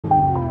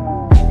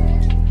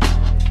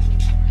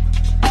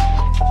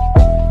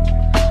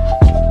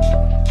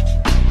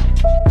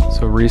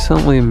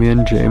recently me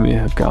and Jamie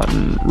have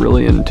gotten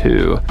really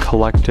into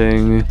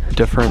collecting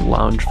different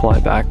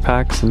Loungefly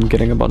backpacks and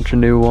getting a bunch of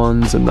new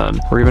ones, and then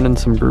we're even in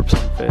some groups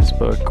on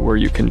Facebook where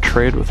you can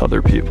trade with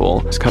other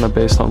people. It's kind of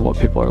based on what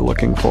people are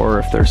looking for,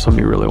 if there's some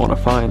you really want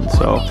to find.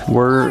 So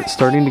we're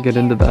starting to get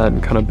into that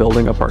and kind of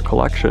building up our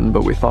collection,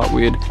 but we thought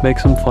we'd make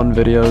some fun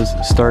videos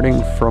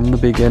starting from the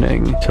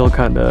beginning till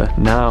kind of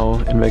now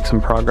and make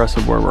some progress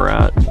of where we're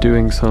at,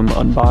 doing some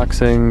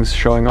unboxings,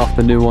 showing off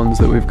the new ones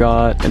that we've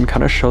got, and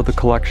kind of show the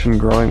collection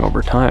growing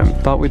over time.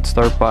 Thought we'd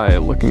start by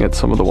looking at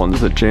some of the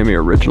ones that Jamie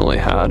originally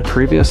had.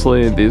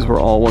 Previously, these were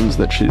all ones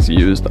that she's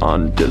used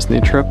on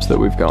Disney trips that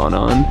we've gone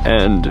on,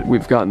 and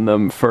we've gotten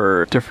them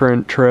for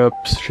different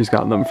trips. She's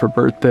gotten them for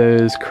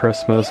birthdays,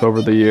 Christmas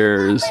over the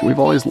years. We've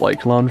always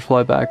liked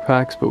Loungefly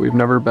backpacks, but we've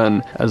never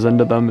been as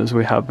into them as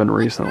we have been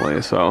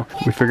recently, so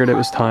we figured it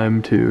was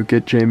time to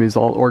get Jamie's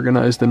all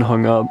organized and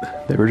hung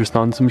up. They were just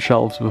on some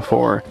shelves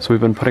before, so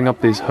we've been putting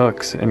up these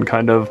hooks and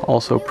kind of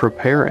also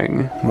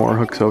preparing more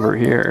hooks over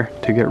here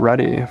to get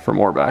ready for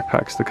more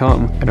backpacks to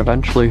come. And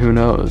eventually, who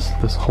knows,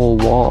 this whole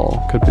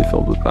wall could be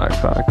filled with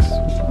backpacks.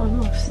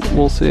 Almost.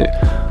 We'll see.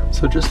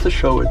 So just to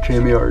show what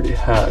Jamie already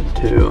had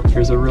too,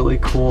 here's a really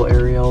cool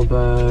Ariel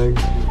bag.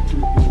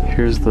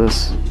 Here's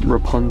this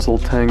Rapunzel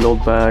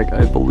tangled bag.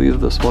 I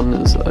believe this one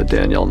is a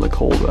Danielle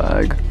Nicole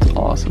bag. It's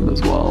awesome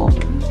as well.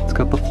 It's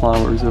got the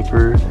flower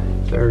zipper.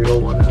 The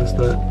Ariel one has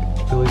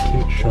that really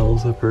cute shell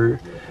zipper.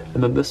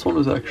 And then this one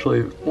was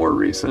actually more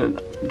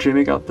recent.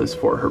 Jamie got this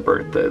for her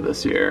birthday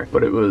this year,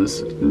 but it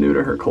was new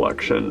to her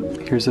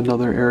collection. Here's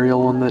another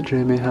Ariel one that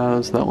Jamie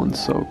has. That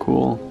one's so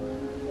cool.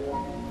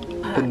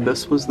 And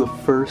this was the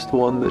first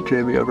one that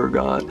Jamie ever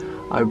got.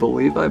 I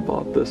believe I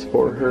bought this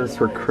for her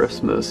for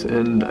Christmas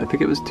in, I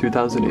think it was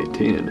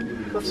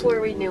 2018.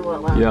 Before we knew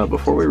what Loungefly. Yeah,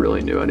 before we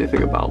really knew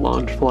anything about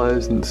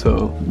Loungeflies, and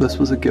so this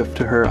was a gift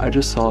to her. I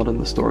just saw it in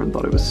the store and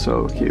thought it was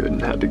so cute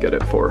and had to get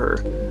it for her.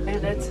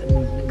 And it's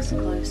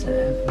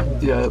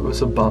exclusive. Yeah, it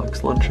was a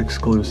box lunch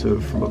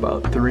exclusive from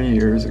about 3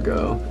 years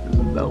ago.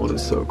 That one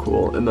is so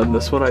cool. And then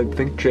this one I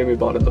think Jamie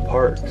bought in the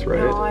parks, right?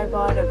 No, I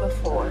bought it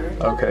before.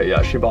 Okay,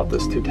 yeah, she bought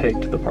this to take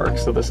to the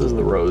parks. So this is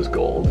the rose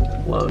gold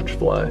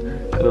Loungefly.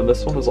 And then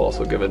this one was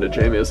also given to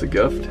Jamie as a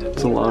gift.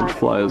 It's a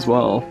Loungefly as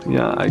well.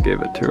 Yeah, I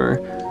gave it to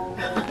her.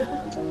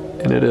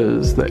 And it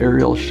is the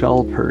Ariel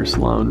Shell Purse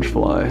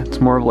Loungefly. It's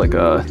more of like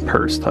a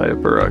purse type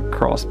or a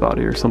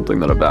crossbody or something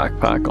than a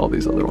backpack. All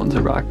these other ones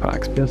are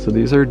backpacks. Yeah, so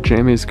these are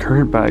Jamie's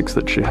current bags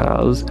that she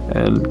has,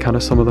 and kind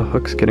of some of the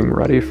hooks getting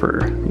ready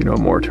for, you know,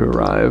 more to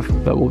arrive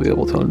that we'll be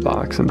able to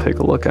unbox and take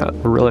a look at.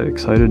 We're really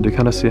excited to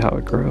kind of see how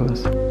it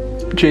grows.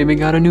 Jamie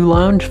got a new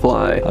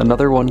Loungefly,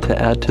 another one to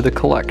add to the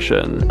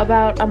collection.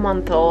 About a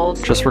month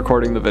old. Just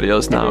recording the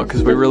videos now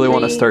because we really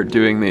want to start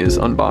doing these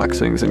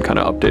unboxings and kind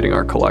of updating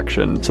our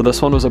collection. So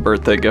this one was a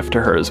birthday gift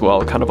to her as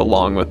well, kind of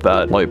along with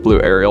that light blue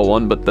Ariel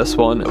one, but this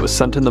one, it was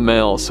sent in the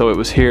mail, so it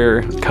was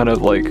here kind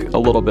of like a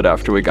little bit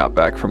after we got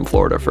back from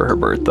Florida for her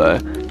birthday.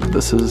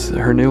 This is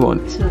her new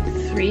one. So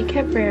Three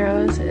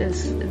Caballeros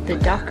is the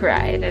duck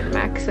ride in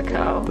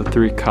Mexico. The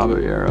Three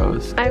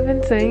Caballeros. I've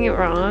been saying it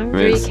wrong. I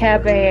mean, Three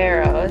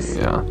Caballeros.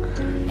 Yeah.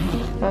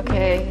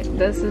 Okay,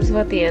 this is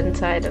what the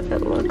inside of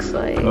it looks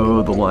like.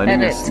 Oh, the lining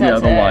and is, yeah,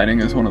 the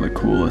lining is one of the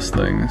coolest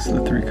things,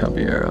 the Three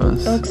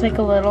Caballeros. It looks like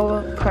a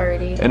little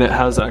party. And it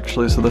has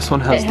actually, so this one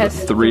has the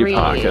three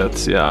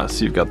pockets, yeah,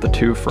 so you've got the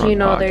two front pockets. Do you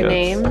know their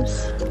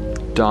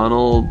names?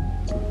 Donald,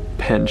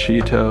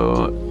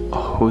 Panchito,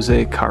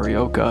 Jose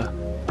Carioca.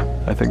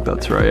 I think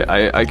that's right.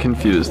 I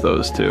confused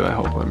those two. I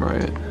hope I'm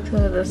right.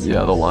 So this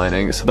yeah, the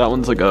lining. So that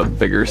one's like a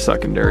bigger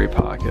secondary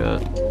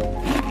pocket.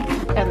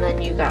 And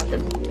then you got the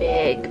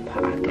big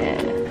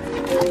pocket.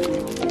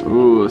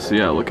 Ooh, so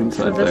yeah, look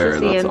inside so there.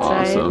 That's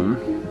inside. Awesome.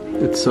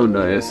 It's so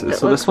nice. It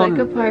so looks this one,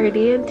 like a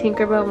party, and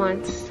Tinkerbell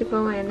wants to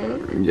go in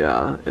it.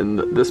 Yeah, and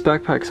this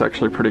backpack's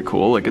actually pretty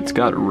cool. Like, it's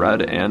got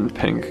red and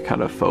pink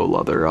kind of faux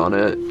leather on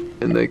it,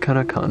 and they kind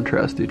of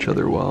contrast each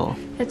other well.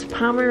 It's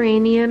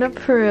Pomeranian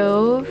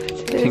approved.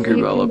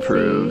 Tinkerbell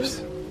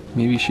approves.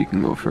 Maybe she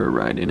can go for a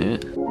ride in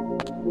it.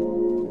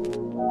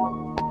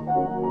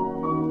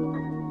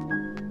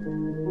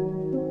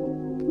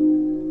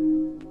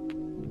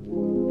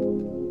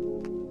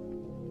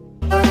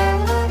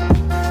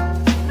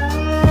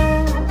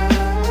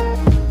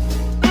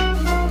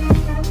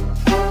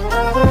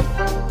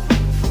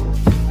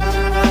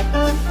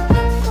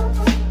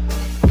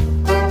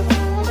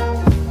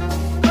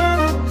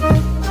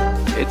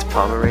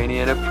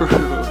 Pomeranian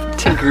approved.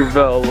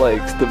 Tinkerbell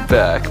likes the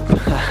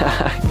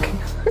backpack.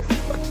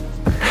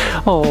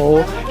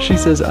 Oh, she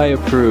says I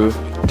approve.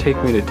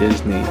 Take me to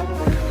Disney.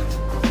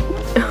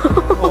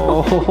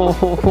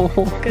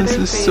 Oh, this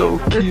is so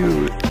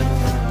cute.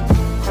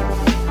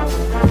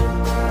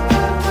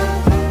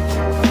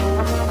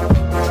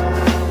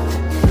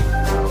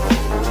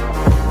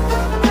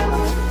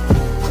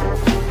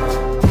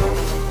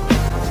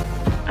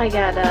 I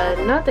got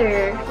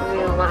another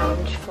real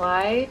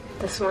Loungefly.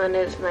 This one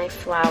is my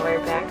flower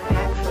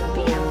backpack from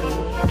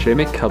B&B.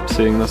 Jamie kept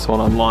seeing this one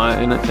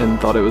online and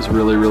thought it was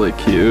really, really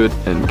cute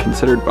and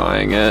considered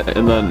buying it.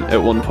 And then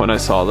at one point I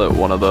saw that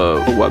one of the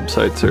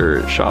websites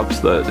or shops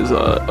that is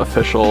a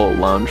official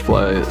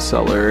Loungefly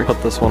seller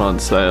put this one on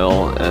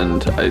sale,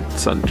 and I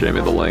sent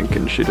Jamie the link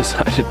and she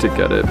decided to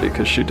get it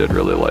because she did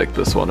really like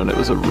this one and it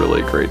was a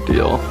really great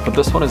deal. But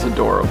this one is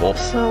adorable.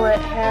 So it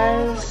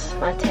has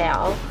a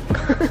tail.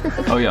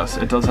 Oh yes,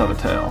 it does have a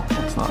tail.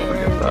 Let's not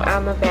forget that.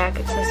 On the back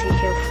it says he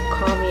can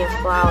call me a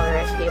flower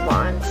if he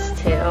wants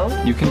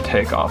to. You can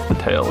take off the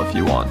tail if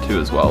you want to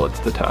as well. It's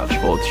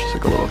detachable. It's just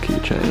like a little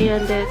keychain.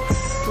 And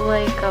it's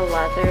like a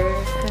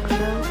leather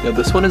kind of. Yeah,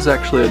 this one is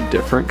actually a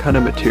different kind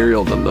of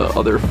material than the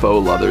other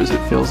faux leathers. It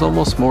feels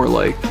almost more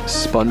like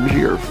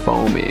spongy or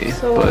foamy.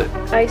 So but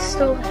I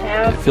still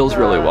have it feels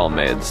really well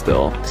made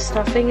still.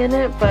 Stuffing in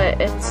it, but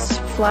it's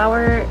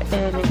flower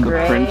in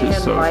gray and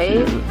so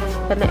white. cute.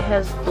 And it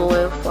has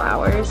blue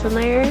flowers in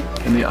there.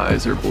 And the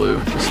eyes are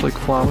blue, just like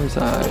Flower's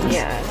eyes.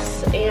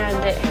 Yes,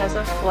 and it has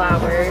a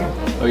flower.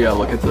 Oh yeah,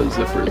 look at the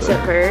zipper there.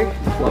 Zipper.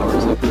 The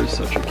flower zipper is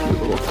such a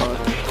cute little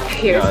touch.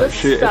 Here's the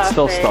stuffing. It's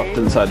still stuffed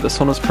inside. This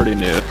one was pretty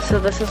new. So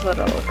this is what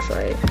it looks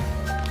like.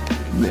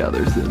 Yeah,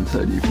 there's the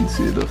inside. You can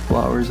see the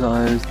flower's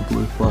eyes, the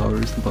blue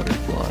flowers, the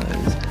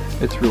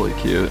butterflies. It's really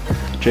cute.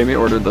 Jamie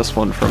ordered this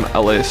one from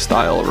LA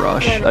Style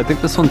Rush. I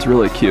think this one's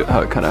really cute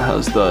how it kind of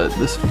has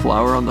this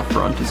flower on the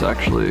front is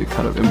actually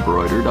kind of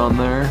embroidered on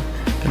there.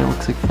 And it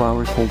looks like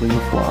Flower's holding the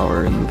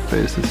flower and the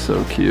face is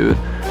so cute.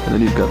 And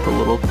then you've got the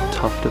little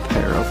tuft of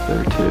hair up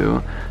there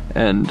too.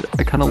 And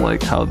I kind of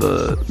like how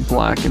the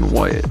black and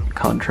white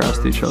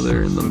contrast each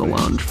other, and then the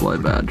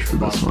Loungefly badge for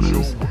this one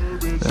is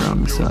there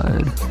on the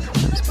side.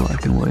 Nice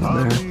black and white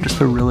there.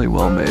 Just a really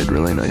well made,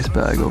 really nice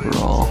bag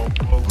overall.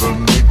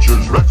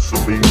 Nature's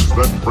recipes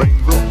that bring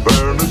the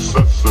bare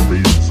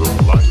necessities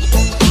of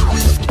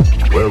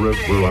life wherever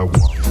I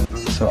want.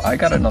 So I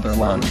got another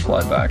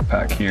Loungefly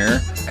backpack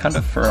here, kind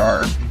of for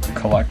our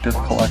collective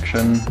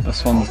collection.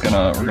 This one's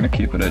we're gonna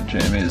keep it at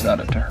Jamie's, add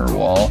it to her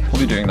wall.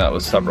 We'll be doing that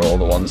with several of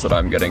the ones that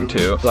I'm getting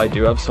to. I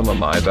do have some of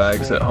my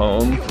bags at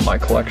home. My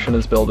collection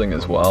is building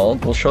as well.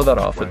 We'll show that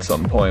off at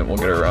some point. We'll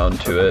get around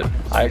to it.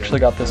 I actually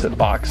got this at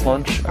Box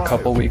Lunch a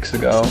couple weeks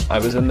ago. I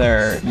was in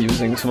there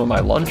using some of my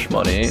lunch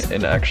money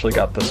and actually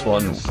got this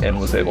one and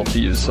was able to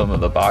use some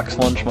of the Box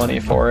Lunch money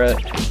for it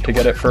to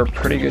get it for a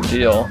pretty good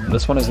deal.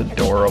 This one is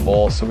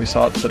adorable. So we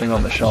saw it sitting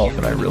on the shelf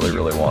and I really,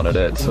 really wanted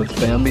it. So it's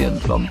Bambi and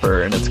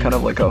Thumper, and it's kind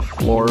of like a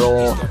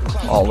floral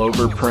all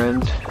over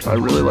print. I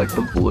really like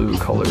the blue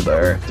color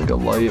there. It's like a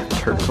light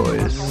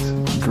turquoise,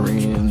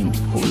 green,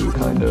 blue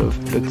kind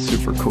of. It's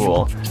super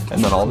cool.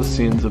 And then all the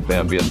scenes of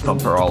Bambi and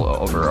Thumper all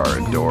over are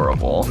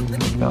adorable. Like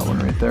that one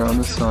right there on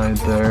the side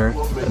there.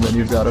 And then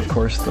you've got, of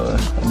course, a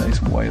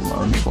nice white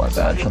Loungefly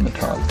badge on the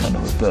top, kind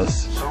of with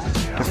this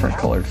different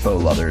colored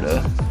faux leather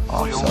to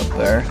offset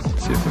there.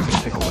 Let's see if we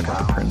can take a look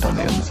at the print on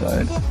the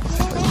inside. Let's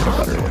see if I can get a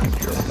better look at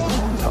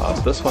the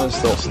top. This one is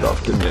still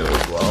stuffed and new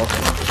as well.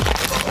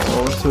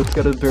 Oh, so it's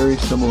got a very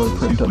similar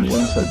print on the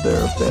inside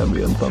there of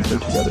Bambi and Thumper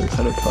together,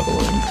 kind of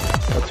cuddling.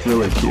 That's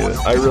really cute.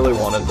 I really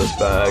wanted this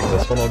bag.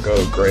 This one will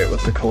go great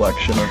with the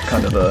collection of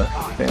kind of the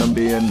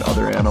Bambi and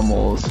other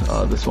animals.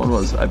 This one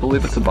was, I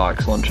believe it's a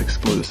Box Lunch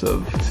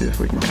exclusive. Let's see if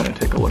we can kind of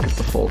take a look at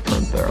the full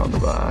print there on the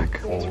back.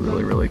 It's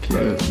really, really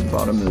cute. The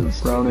bottom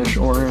is brownish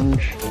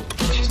orange.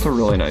 It's just a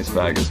really nice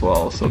bag as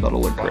well, so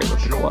that'll look great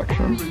with the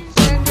collection.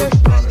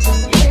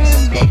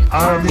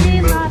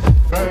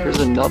 Here's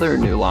another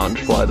new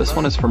Loungefly. This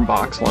one is from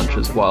Box Lunch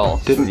as well.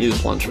 Didn't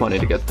use lunch money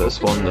to get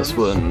this one. This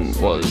one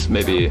was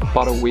maybe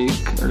about a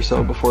week or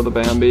so before the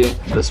Bambi.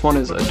 This one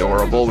is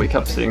adorable. We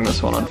kept seeing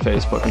this one on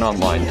Facebook and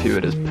online too.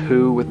 It is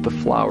Pooh with the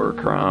flower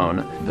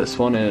crown. This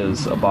one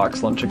is a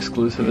Box Lunch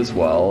exclusive as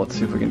well. Let's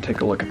see if we can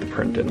take a look at the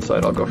print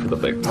inside. I'll go for the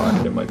big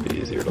pocket. It might be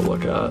easier to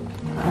look at.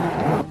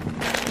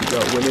 We've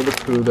got Winnie the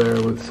Pooh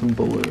there with some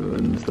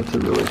balloons. That's a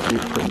really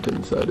cute print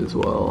inside as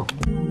well.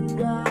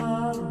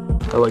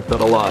 I like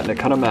that a lot, and it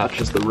kind of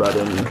matches the red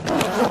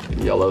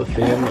and yellow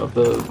theme of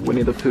the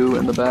Winnie the Pooh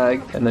in the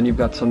bag. And then you've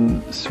got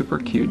some super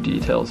cute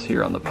details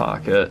here on the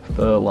pocket,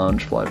 the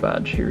Loungefly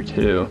badge here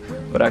too.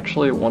 But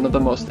actually, one of the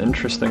most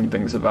interesting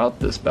things about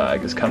this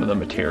bag is kind of the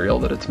material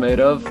that it's made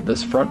of.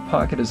 This front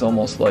pocket is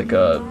almost like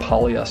a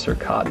polyester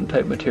cotton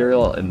type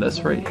material, and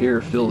this right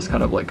here feels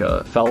kind of like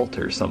a felt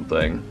or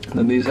something. And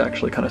then these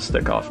actually kind of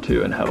stick off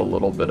too and have a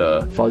little bit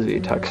of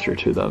fuzzy texture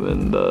to them,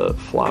 and the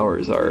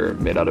flowers are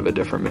made out of a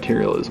different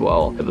material as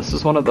well. This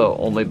is one of the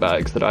only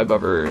bags that I've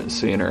ever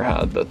seen or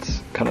had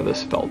that's kind of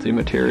this felty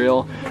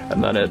material,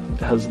 and then it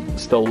has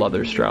still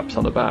leather straps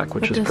on the back,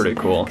 which is pretty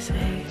cool.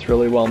 It's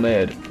really well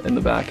made, and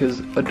the back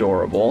is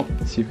adorable.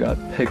 So you've got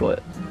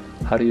Piglet.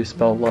 How do you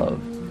spell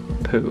love?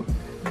 Pooh.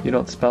 You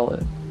don't spell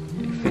it,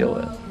 you feel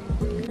it.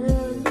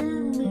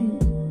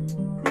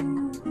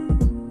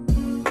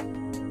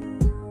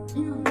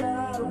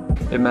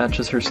 It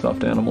matches her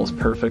stuffed animals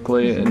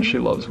perfectly, and she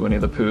loves Winnie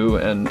the Pooh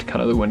and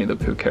kind of the Winnie the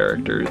Pooh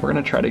characters. We're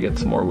gonna try to get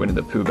some more Winnie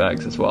the Pooh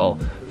bags as well.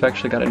 I've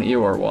actually got an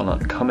Eeyore one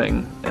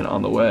coming and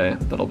on the way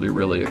that'll be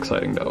really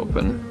exciting to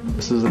open.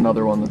 This is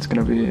another one that's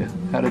going to be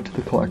added to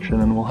the collection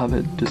and we'll have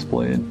it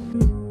displayed.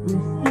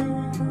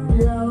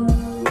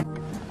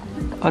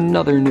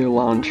 Another new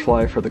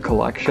Loungefly for the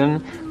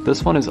collection.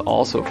 This one is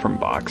also from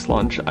Box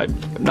Lunch. I'm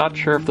not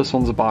sure if this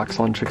one's a Box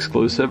Lunch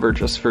exclusive or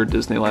just for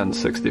Disneyland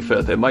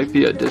 65th. It might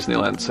be a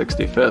Disneyland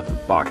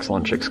 65th Box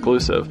Lunch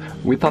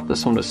exclusive. We thought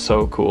this one was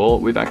so cool.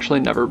 We've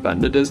actually never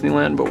been to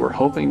Disneyland, but we're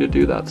hoping to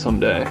do that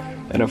someday.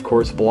 And of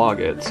course vlog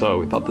it, so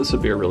we thought this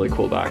would be a really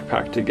cool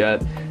backpack to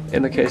get.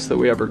 In the case that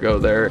we ever go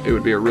there, it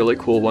would be a really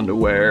cool one to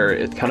wear.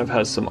 It kind of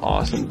has some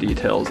awesome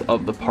details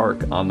of the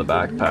park on the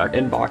backpack.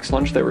 In Box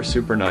Lunch, they were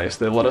super nice.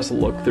 They let us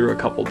look through a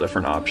couple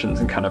different options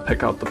and kind of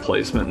pick out the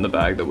placement in the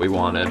bag that we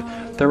wanted.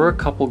 There were a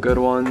couple good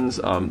ones.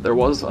 There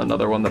was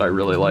another one that I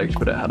really liked,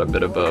 but it had a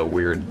bit of a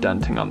weird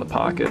denting on the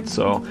pocket.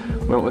 So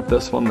went with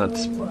this one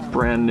that's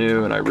brand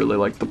new, and I really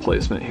like the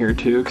placement here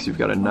too, because you've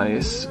got a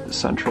nice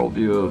central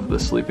view of the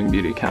Sleeping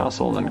Beauty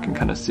Castle, and then can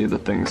kind of see the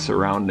things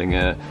surrounding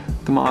it.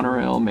 The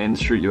monorail, Main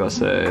Street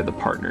USA, the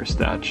partner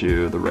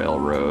statue, the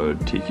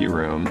railroad, Tiki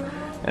Room,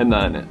 and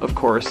then of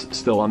course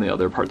still on the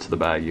other parts of the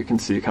bag you can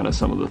see kind of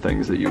some of the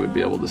things that you would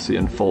be able to see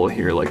in full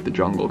here, like the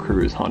Jungle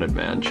Cruise Haunted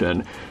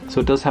Mansion.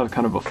 So it does have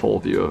kind of a full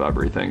view of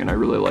everything, and I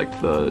really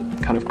liked the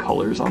kind of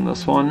colors on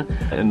this one.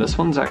 And this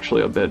one's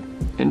actually a bit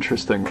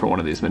interesting for one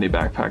of these mini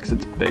backpacks.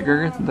 It's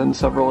bigger than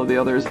several of the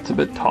others. It's a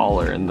bit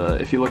taller, and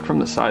if you look from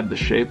the side, the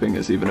shaping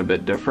is even a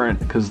bit different,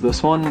 because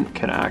this one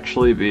can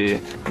actually be,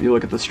 if you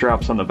look at the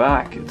straps on the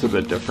back, it's a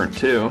bit different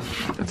too.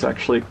 It's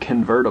actually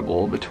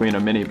convertible between a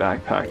mini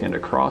backpack and a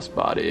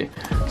crossbody.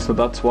 So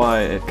that's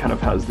why it kind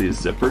of has these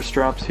zipper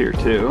straps here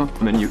too.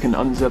 And then you can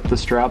unzip the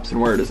straps and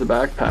wear it as a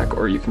backpack,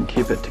 or you can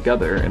keep it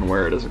together and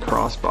wear it as a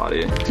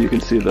crossbody. So you can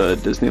see the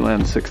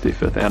Disneyland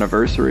 65th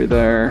anniversary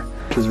there,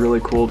 which is really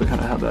cool to kind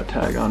of have that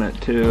tag on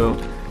it too.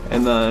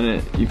 And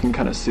then you can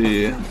kind of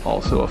see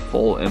also a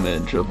full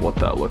image of what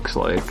that looks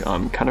like,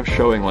 kind of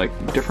showing like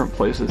different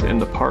places in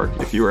the park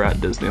if you were at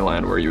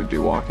Disneyland where you would be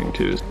walking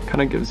to.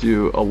 Kind of gives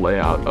you a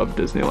layout of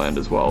Disneyland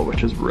as well,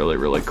 which is really,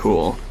 really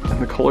cool.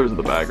 And the colors of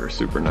the bag are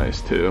super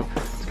nice too.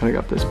 It's kind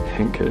of got this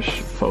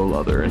pinkish faux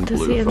leather and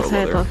blue faux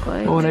leather. Look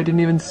like? Oh, and I didn't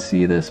even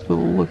see this, but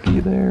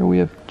looky there, we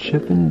have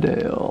Chip and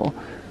Dale.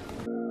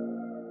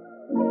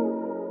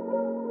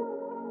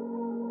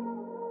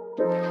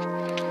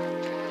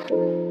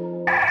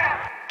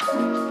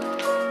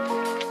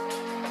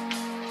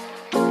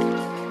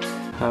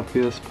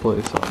 Happiest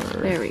place on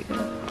earth. There we go.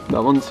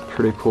 That one's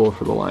pretty cool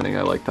for the lining.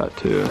 I like that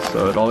too.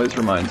 So it always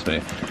reminds me,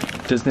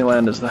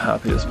 Disneyland is the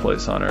happiest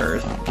place on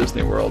earth.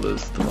 Disney World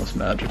is the most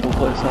magical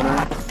place on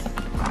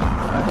earth,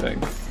 I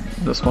think.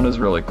 This one is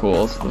really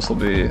cool, so this will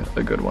be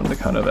a good one to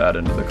kind of add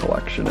into the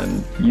collection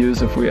and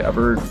use if we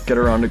ever get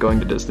around to going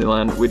to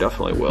Disneyland. We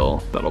definitely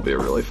will. That'll be a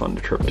really fun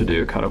trip to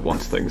do, kind of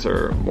once things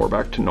are more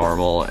back to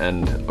normal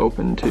and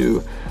open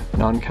to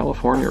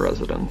non-California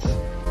residents.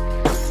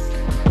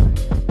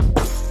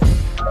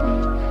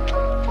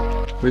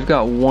 We've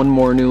got one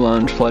more new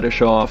Loungefly to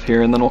show off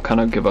here, and then we'll kind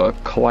of give a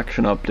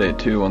collection update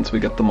too once we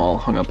get them all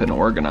hung up and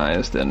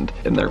organized and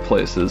in their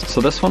places.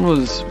 So this one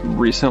was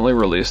recently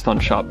released on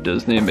Shop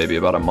Disney, maybe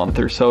about a month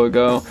or so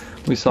ago.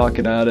 We saw it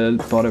get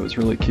added, thought it was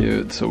really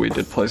cute, so we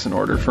did place an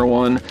order for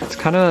one. It's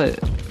kind of,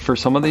 for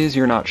some of these,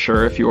 you're not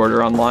sure if you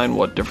order online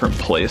what different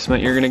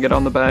placement you're gonna get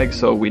on the bag,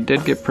 so we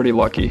did get pretty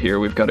lucky here.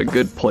 We've got a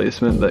good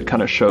placement that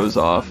kind of shows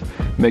off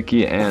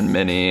Mickey and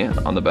Minnie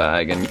on the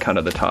bag, and kind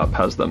of the top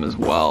has them as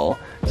well.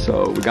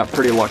 So we got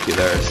pretty lucky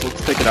there. So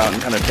let's take it out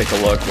and kind of take a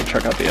look. We'll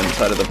check out the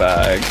inside of the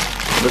bag.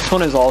 This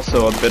one is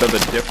also a bit of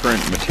a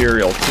different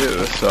material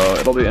too, so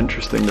it'll be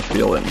interesting to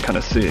feel it and kind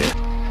of see.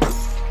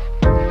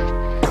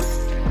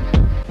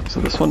 So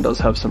this one does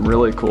have some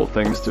really cool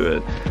things to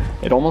it.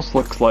 It almost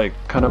looks like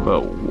kind of a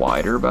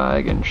wider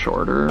bag and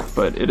shorter,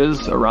 but it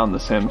is around the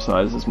same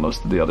size as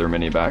most of the other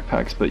mini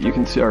backpacks. But you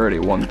can see already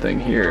one thing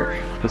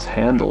here. This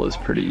handle is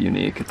pretty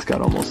unique. It's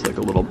got almost like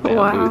a little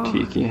bamboo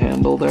tiki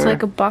handle there. It's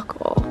like a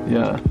buckle.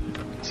 Yeah.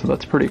 So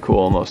that's pretty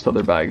cool. Most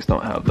other bags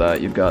don't have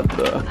that. You've got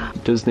the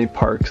Disney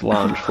Parks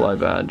Loungefly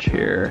badge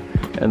here,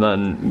 and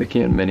then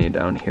Mickey and Minnie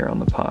down here on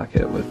the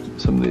pocket with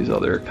some of these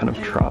other kind of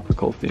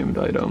tropical themed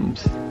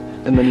items.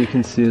 And then you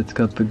can see it's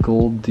got the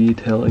gold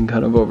detailing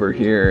kind of over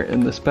here,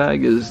 and this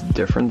bag is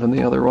different than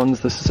the other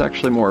ones. This is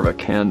actually more of a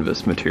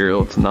canvas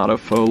material. It's not a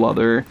faux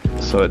leather,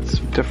 so it's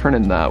different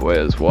in that way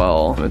as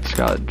well. It's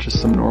got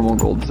just some normal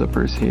gold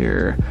zippers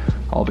here,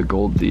 all the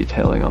gold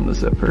detailing on the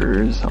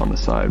zippers, on the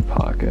side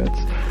pockets.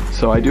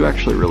 So I do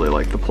actually really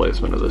like the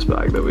placement of this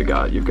bag that we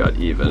got. You've got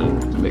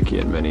even Mickey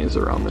and Minnie's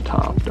around the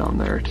top down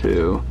there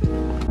too.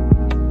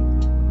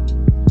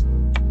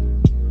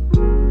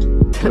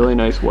 Really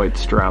nice white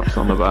straps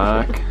on the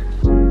back.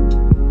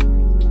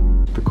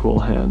 The cool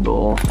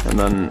handle. And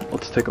then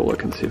let's take a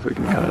look and see if we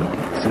can kind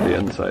of see the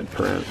inside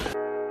print.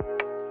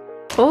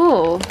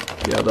 Oh.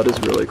 Yeah, that is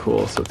really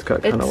cool. So it's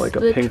got kind of like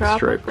a pink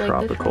stripe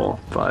tropical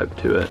vibe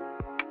to it.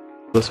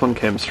 This one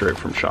came straight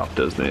from Shop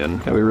Disney, and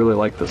yeah, we really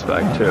like this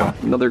bag too.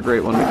 Another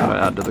great one to kind of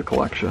add to the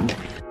collection.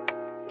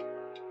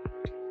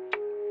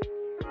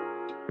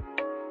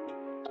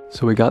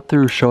 So we got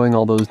through showing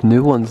all those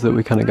new ones that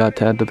we kind of got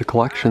to add to the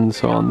collection.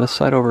 So on this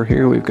side over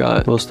here, we've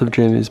got most of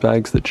Jamie's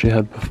bags that she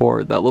had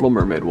before. That Little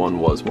Mermaid one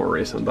was more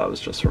recent. That was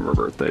just from her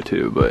birthday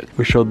too. But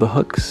we showed the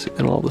hooks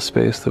and all the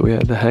space that we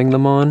had to hang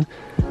them on.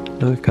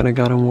 Now we've kind of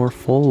got a more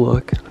full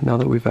look now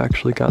that we've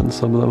actually gotten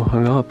some of them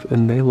hung up,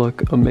 and they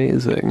look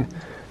amazing.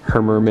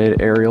 Her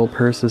mermaid Ariel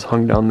purse is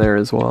hung down there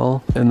as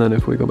well. And then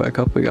if we go back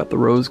up, we got the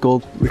rose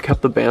gold. We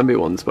kept the Bambi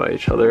ones by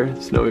each other.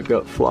 So now we've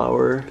got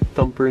Flower,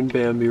 Thumper, and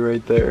Bambi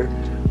right there.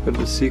 We have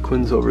the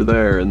sequins over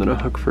there, and then a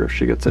hook for if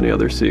she gets any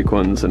other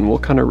sequins, and we'll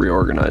kind of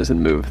reorganize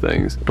and move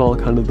things. All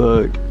kind of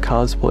the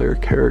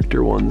cosplayer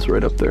character ones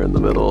right up there in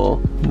the middle.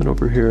 And then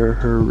over here,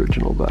 her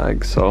original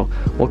bag. So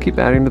we'll keep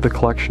adding to the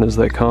collection as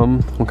they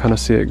come. We'll kind of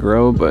see it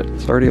grow, but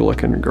it's already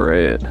looking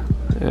great.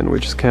 And we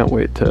just can't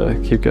wait to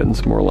keep getting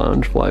some more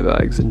Loungefly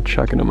bags and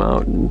checking them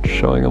out and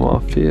showing them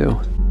off to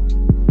you.